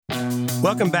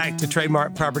Welcome back to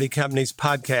Trademark Property Company's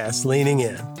podcast, Leaning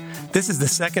In. This is the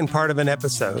second part of an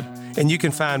episode, and you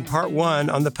can find part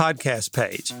 1 on the podcast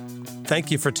page.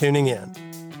 Thank you for tuning in.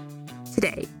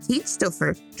 Today, Teeg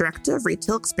Stouffer, Director of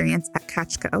Retail Experience at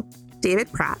Catchco,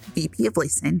 David Pratt, VP of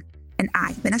Leasing, and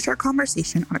I finish our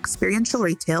conversation on experiential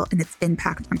retail and its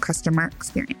impact on customer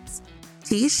experience.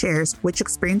 Teeg shares which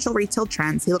experiential retail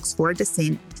trends he looks forward to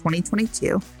seeing in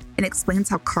 2022 and explains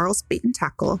how Carl's Bait and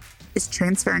Tackle is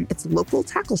transferring its local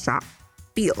tackle shop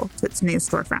feel to its new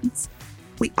storefronts.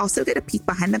 We also get a peek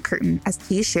behind the curtain as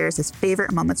Teeg shares his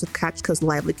favorite moments with Catchco's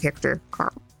lively character,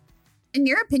 Carl. In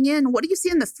your opinion, what do you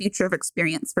see in the future of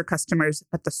experience for customers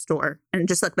at the store? And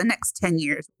just like the next 10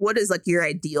 years, what is like your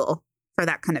ideal for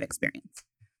that kind of experience?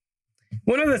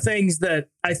 One of the things that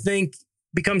I think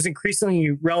becomes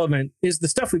increasingly relevant is the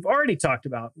stuff we've already talked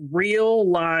about: real,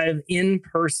 live,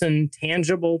 in-person,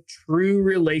 tangible, true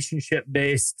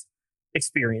relationship-based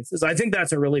experiences. I think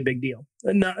that's a really big deal.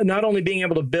 Not only being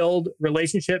able to build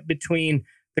relationship between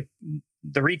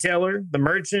the retailer, the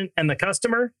merchant, and the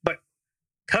customer, but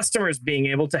customers being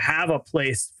able to have a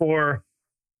place for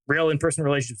real in-person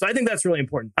relationships. So I think that's really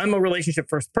important. I'm a relationship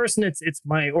first person. It's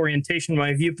my orientation,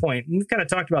 my viewpoint. And we've kind of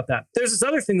talked about that. There's this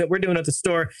other thing that we're doing at the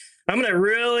store. I'm going to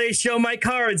really show my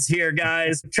cards here,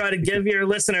 guys. Try to give your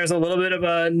listeners a little bit of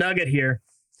a nugget here.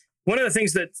 One of the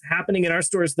things that's happening in our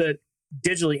stores that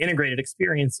digitally integrated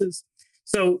experiences.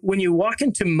 So when you walk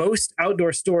into most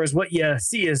outdoor stores, what you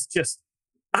see is just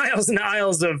aisles and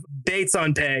aisles of baits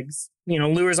on pegs,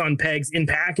 lures on pegs in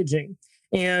packaging.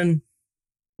 And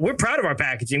we're proud of our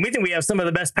packaging. We think we have some of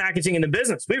the best packaging in the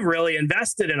business. We've really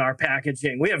invested in our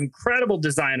packaging. We have incredible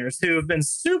designers who have been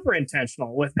super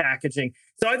intentional with packaging.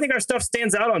 So I think our stuff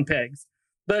stands out on pegs,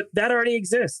 but that already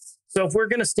exists. So if we're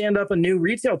going to stand up a new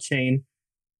retail chain,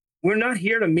 we're not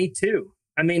here to me too.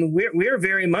 I mean, we're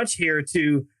very much here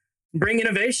to bring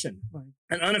innovation.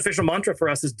 An unofficial mantra for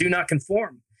us is do not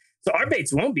conform. So our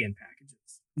baits won't be in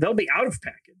packages. They'll be out of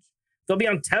package. They'll be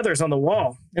on tethers on the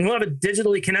wall, and we'll have a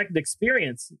digitally connected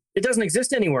experience. It doesn't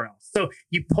exist anywhere else. So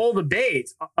you pull the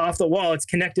bait off the wall. It's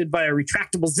connected by a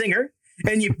retractable zinger,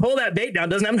 and you pull that bait down.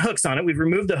 It doesn't have hooks on it. We've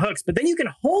removed the hooks, but then you can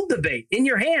hold the bait in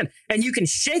your hand, and you can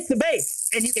shake the bait,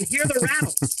 and you can hear the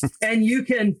rattle, and you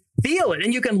can feel it,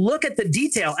 and you can look at the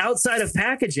detail outside of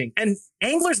packaging. And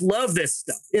anglers love this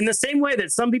stuff in the same way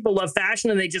that some people love fashion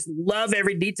and they just love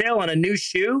every detail on a new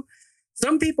shoe.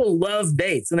 Some people love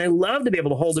baits and they love to be able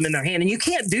to hold them in their hand. And you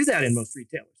can't do that in most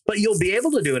retailers, but you'll be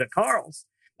able to do it at Carl's.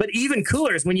 But even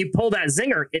cooler is when you pull that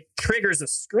zinger, it triggers a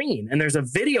screen and there's a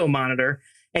video monitor,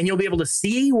 and you'll be able to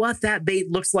see what that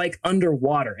bait looks like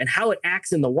underwater and how it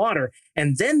acts in the water.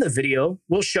 And then the video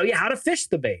will show you how to fish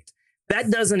the bait.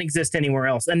 That doesn't exist anywhere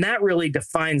else. And that really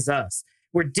defines us.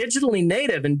 We're digitally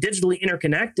native and digitally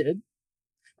interconnected,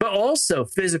 but also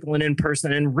physical and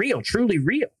in-person and real, truly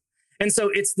real. And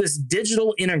so it's this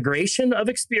digital integration of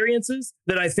experiences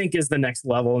that I think is the next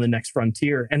level and the next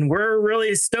frontier. And we're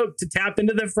really stoked to tap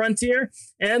into the frontier.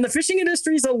 And the fishing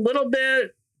industry is a little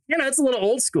bit, it's a little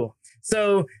old school.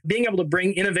 So being able to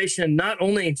bring innovation not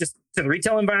only just to the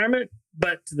retail environment,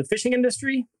 but to the fishing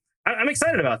industry, I'm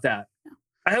excited about that.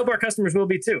 I hope our customers will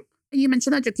be too. You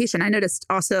mentioned education. I noticed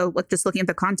also, like, just looking at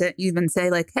the content, you even say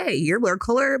like, hey, your lure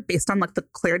color, based on like the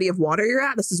clarity of water you're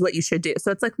at, this is what you should do. So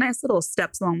it's like nice little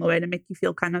steps along the way to make you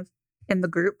feel kind of in the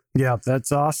group. Yeah,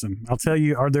 that's awesome. I'll tell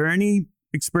you, are there any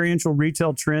experiential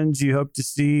retail trends you hope to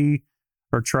see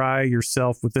or try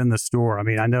yourself within the store? I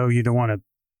mean, I know you don't want to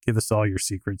give us all your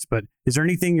secrets, but is there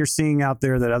anything you're seeing out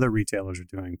there that other retailers are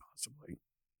doing possibly?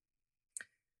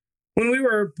 When we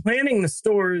were planning the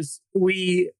stores,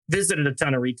 we visited a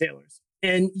ton of retailers.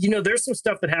 And, there's some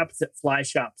stuff that happens at fly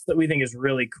shops that we think is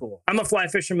really cool. I'm a fly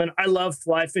fisherman. I love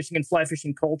fly fishing and fly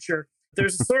fishing culture.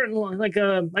 There's a certain, like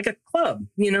a club,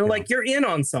 like you're in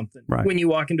on something when you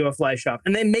walk into a fly shop,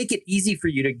 and they make it easy for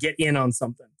you to get in on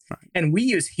something. Right. And we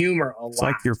use humor a lot. It's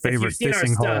like your favorite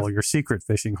fishing hole, your secret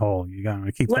fishing hole. You got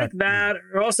to keep like that.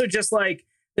 Or also just like,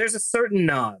 there's a certain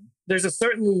nod. There's a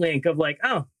certain link of like,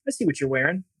 oh, I see what you're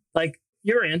wearing. Like,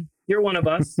 you're in. You're one of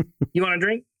us. You want a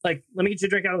drink? Like, let me get you a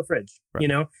drink out of the fridge. Right.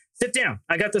 Sit down.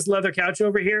 I got this leather couch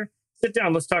over here. Sit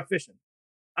down. Let's talk fishing.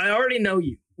 I already know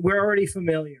you. We're already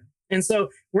familiar. And so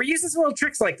we're using some little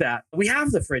tricks like that. We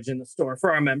have the fridge in the store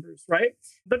for our members, right?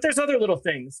 But there's other little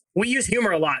things. We use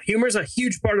humor a lot. Humor is a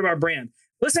huge part of our brand.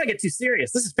 Let's not get too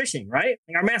serious. This is fishing, right?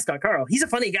 Like our mascot, Carl, he's a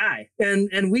funny guy.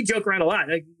 And we joke around a lot.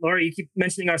 Like, Laura, you keep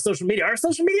mentioning our social media. Our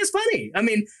social media is funny. I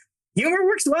mean, humor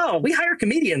works well. We hire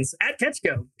comedians at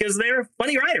Catchco because they're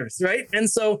funny writers, right? And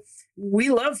so we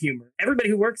love humor. Everybody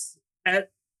who works at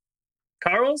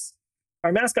Carl's,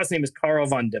 our mascot's name is Carl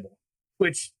Von Dibble.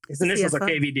 which his initials are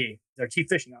CFO. KVD, our chief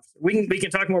fishing officer. We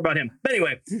can talk more about him. But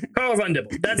anyway, Carl Von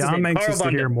Dibble. That's his I'm name. anxious Carl to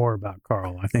Von hear Dibble. more about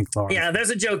Carl. I think Laura. Yeah, there's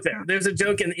a joke there. There's a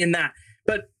joke in that.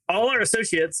 But all our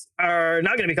associates are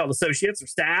not going to be called associates or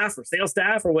staff or sales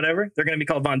staff or whatever. They're going to be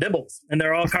called Von Dibbles, and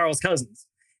they're all Carl's cousins.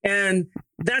 And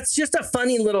that's just a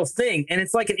funny little thing. And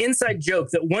it's like an inside joke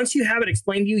that once you have it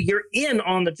explained to you, you're in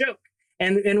on the joke.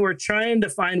 And we're trying to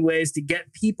find ways to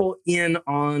get people in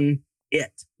on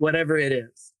it, whatever it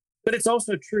is. But it's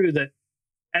also true that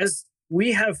as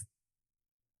we have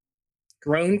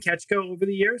grown Ketchco over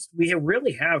the years, we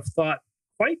really have thought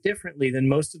quite differently than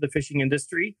most of the fishing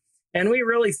industry. And we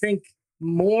really think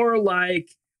more like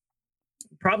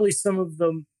probably some of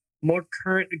the more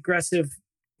current aggressive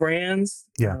brands.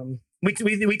 Yeah.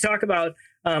 We talk about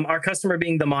our customer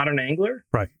being the modern angler.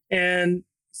 Right. And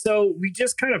so we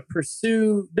just kind of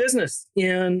pursue business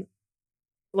in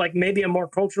like maybe a more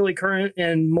culturally current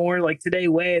and more like today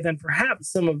way than perhaps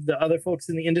some of the other folks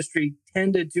in the industry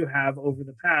tended to have over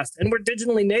the past. And we're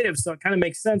digitally native, so it kind of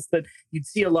makes sense that you'd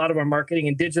see a lot of our marketing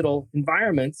in digital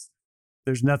environments.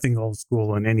 There's nothing old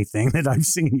school in anything that I've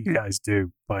seen you guys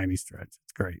do by any stretch.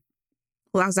 It's great.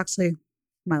 Well, that was actually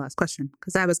my last question,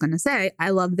 because I was going to say, I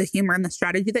love the humor and the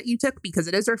strategy that you took because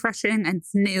it is refreshing and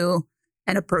it's new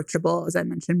and approachable, as I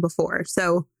mentioned before.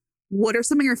 So what are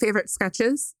some of your favorite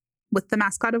sketches with the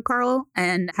mascot of Carl?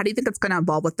 And how do you think it's going to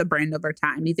evolve with the brand over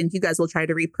time? Do you think you guys will try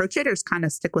to reapproach it or just kind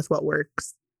of stick with what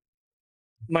works?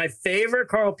 My favorite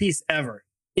Carl piece ever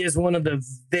is one of the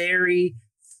very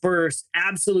first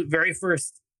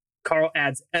Carl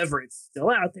ads ever. It's still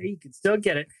out there. You can still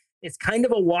get it. It's kind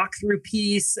of a walkthrough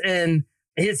piece, and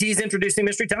he's introducing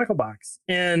Mystery Tackle Box.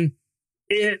 And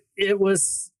it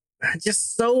was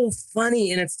just so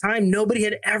funny in its time. Nobody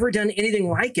had ever done anything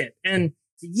like it. And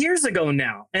years ago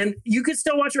now. And you could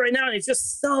still watch it right now. And it's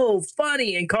just so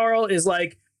funny. And Carl is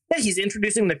like, yeah, he's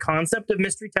introducing the concept of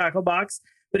Mystery Tackle Box,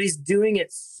 but he's doing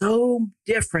it so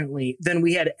differently than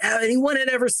anyone had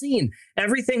ever seen.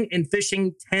 Everything in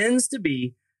fishing tends to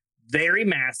be very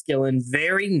masculine,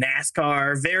 very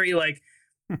NASCAR, very like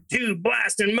two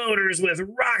blasting motors with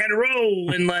rock and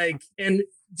roll and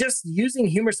just using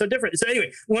humor so different. So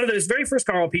anyway, one of those very first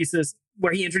Carl pieces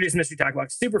where he introduced Mystery Tackle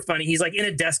Box, super funny. He's like in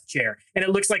a desk chair and it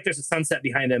looks like there's a sunset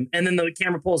behind him. And then the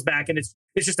camera pulls back and it's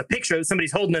just a picture that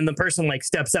somebody's holding and the person like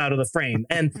steps out of the frame.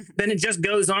 And then it just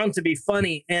goes on to be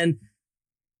funny. And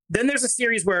then there's a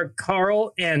series where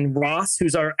Carl and Ross,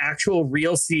 who's our actual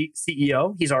real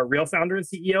CEO, he's our real founder and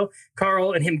CEO,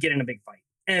 Carl and him get in a big fight.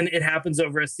 And it happens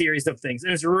over a series of things.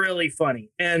 And it's really funny.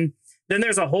 And then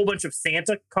there's a whole bunch of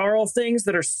Santa Carl things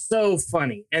that are so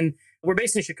funny. And we're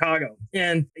based in Chicago.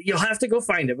 And you'll have to go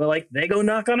find it. But like they go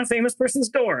knock on a famous person's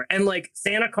door. And like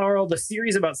Santa Carl, the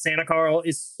series about Santa Carl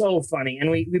is so funny. And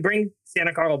we bring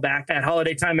Santa Carl back at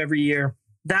holiday time every year.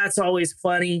 That's always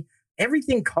funny.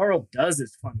 Everything Carl does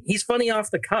is funny. He's funny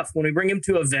off the cuff. When we bring him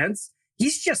to events,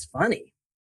 he's just funny.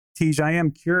 Teej, I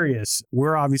am curious.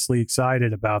 We're obviously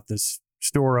excited about this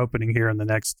store opening here in the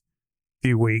next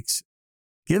few weeks.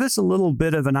 Give us a little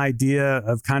bit of an idea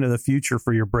of kind of the future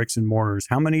for your bricks and mortars.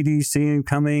 How many do you see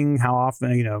coming? How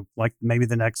often, like maybe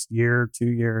the next year, 2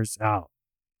 years out?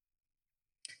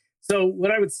 So what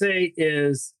I would say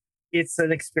is it's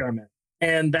an experiment.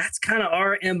 And that's kind of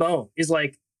our MO is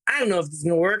like, I don't know if this is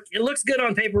going to work. It looks good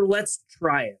on paper. Let's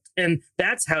try it. And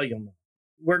that's how you'll know.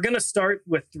 We're going to start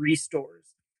with 3 stores.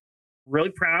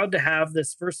 Really proud to have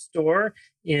this first store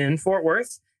in Fort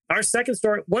Worth. Our second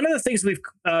store, one of the things we've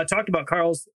talked about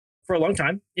Carl's for a long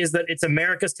time is that it's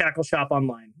America's tackle shop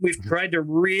online. We've tried to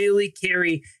really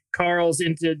carry Carl's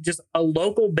into just a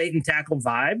local bait and tackle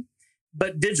vibe,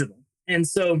 but digital. And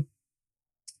so,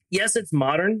 yes, it's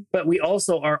modern, but we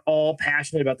also are all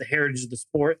passionate about the heritage of the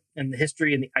sport and the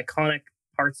history and the iconic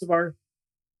parts of our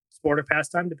sport or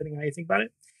pastime, depending on how you think about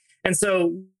it. And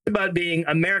so it's about being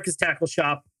America's tackle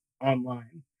shop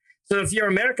online. So if you're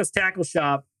America's tackle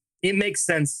shop, it makes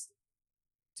sense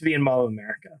to be in Mall of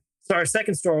America. So our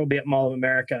second store will be at Mall of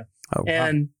America. Oh, wow.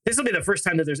 And this will be the first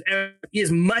time that there's ever,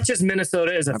 as much as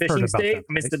Minnesota is a fishing state. I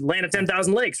mean, it's the land of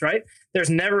 10,000 lakes, right?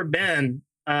 There's never been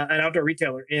an outdoor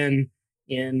retailer in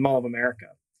Mall of America.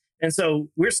 And so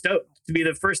we're stoked to be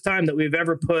the first time that we've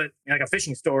ever put like a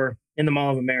fishing store in the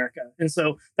Mall of America. And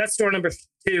so that's store number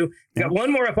 2. We got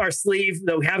one more up our sleeve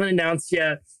that we haven't announced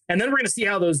yet. And then we're going to see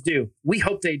how those do. We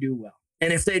hope they do well.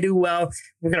 And if they do well,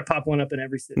 we're going to pop one up in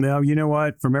every city. No, you know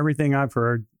what? From everything I've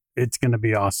heard, it's going to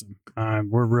be awesome.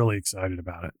 We're really excited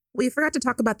about it. We forgot to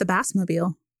talk about the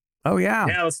Bassmobile. Oh, yeah.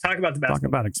 Yeah, let's talk about the Bassmobile. Talk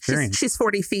about experience. She's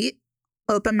 40 feet,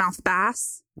 open mouth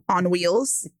bass on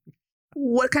wheels.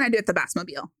 What can I do at the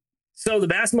Bassmobile? So the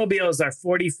Bassmobile is our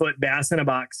 40-foot bass in a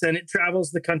box, and it travels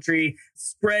the country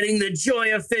spreading the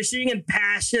joy of fishing and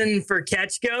passion for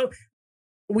catch go.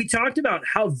 We talked about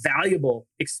how valuable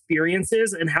experience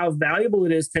is and how valuable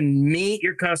it is to meet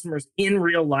your customers in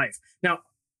real life. Now,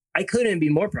 I couldn't be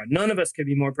more proud. None of us could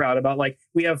be more proud about, like,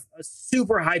 we have a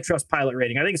super high trust pilot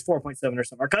rating. I think it's 4.7 or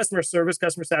something. Our customer service,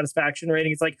 customer satisfaction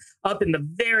rating, it's like up in the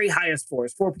very highest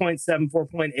fours, 4.7,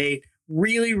 4.8.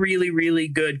 Really, really, really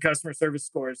good customer service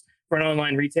scores for an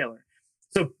online retailer.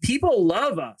 So people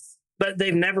love us, but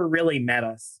they've never really met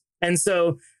us. And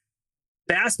so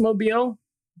Bassmobile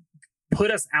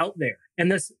put us out there. And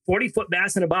this 40-foot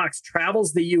bass in a box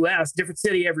travels the U.S., different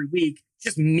city every week,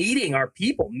 just meeting our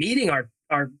people, meeting our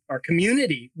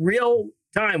community, real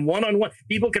time, one-on-one.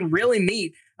 People can really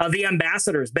meet the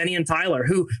ambassadors, Benny and Tyler,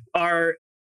 who are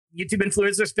YouTube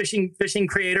influencers, fishing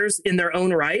creators in their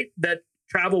own right that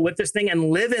travel with this thing and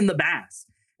live in the bass.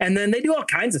 And then they do all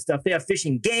kinds of stuff. They have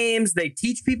fishing games. They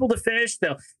teach people to fish.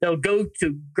 They'll go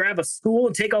to grab a school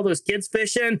and take all those kids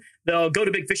fishing. They'll go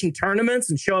to big fishing tournaments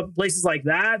and show up at places like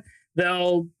that.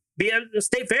 They'll be at a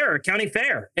state fair or county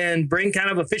fair and bring kind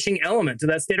of a fishing element to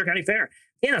that state or county fair.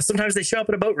 Sometimes they show up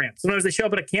at a boat ramp. Sometimes they show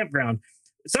up at a campground.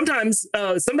 Sometimes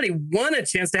somebody won a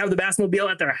chance to have the Bassmobile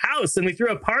at their house, and we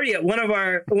threw a party at one of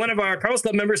our Carl's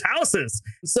Club members' houses.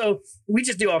 So we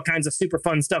just do all kinds of super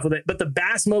fun stuff with it. But the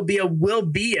Bassmobile will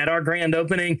be at our grand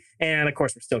opening, and of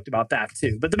course we're stoked about that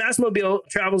too. But the Bassmobile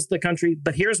travels the country.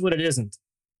 But here's what it isn't: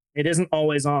 it isn't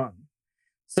always on.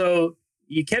 So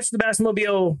you catch the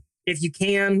Bassmobile if you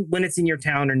can when it's in your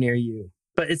town or near you.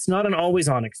 But it's not an always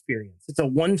on experience. It's a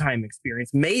one-time experience,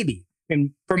 maybe.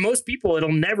 And for most people,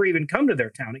 it'll never even come to their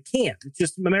town. It can't. It's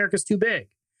just America's too big.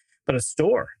 But a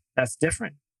store, that's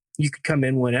different. You could come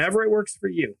in whenever it works for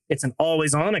you. It's an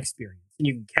always on experience, and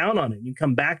you can count on it. You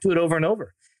come back to it over and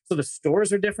over. So the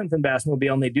stores are different than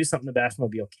Bassmobile, and they do something the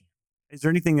Bassmobile can't. Is there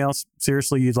anything else,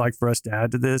 seriously, you'd like for us to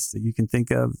add to this that you can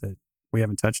think of that we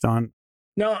haven't touched on?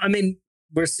 No, I mean,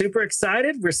 we're super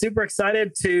excited. We're super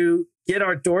excited to get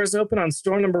our doors open on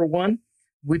store number 1.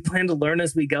 We plan to learn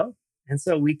as we go. And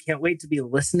so we can't wait to be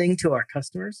listening to our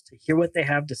customers, to hear what they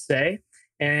have to say.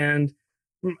 And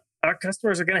our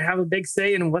customers are going to have a big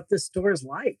say in what this store is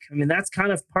like. I mean, that's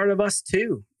kind of part of us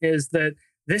too, is that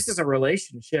this is a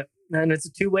relationship, and it's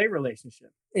a two-way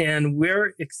relationship. And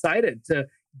we're excited to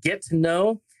get to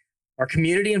know our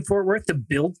community in Fort Worth, to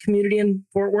build community in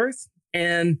Fort Worth,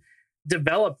 and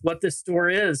develop what this store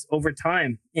is over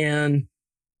time. And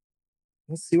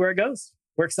we'll see where it goes.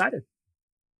 We're excited.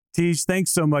 Teeg,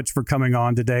 thanks so much for coming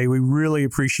on today. We really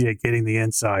appreciate getting the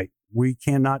insight. We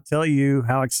cannot tell you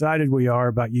how excited we are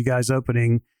about you guys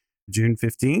opening June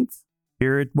 15th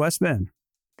here at West Bend.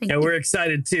 Yeah, we're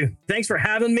excited too. Thanks for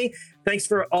having me. Thanks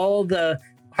for all the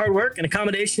hard work and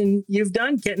accommodation you've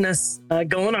done getting us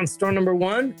going on store number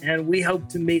 1. And we hope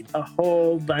to meet a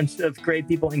whole bunch of great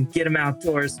people and get them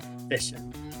outdoors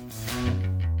fishing.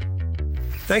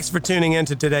 Thanks for tuning in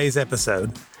to today's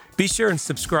episode. Be sure and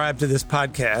subscribe to this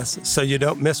podcast so you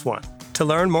don't miss one. To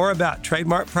learn more about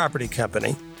Trademark Property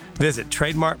Company, visit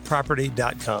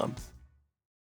trademarkproperty.com.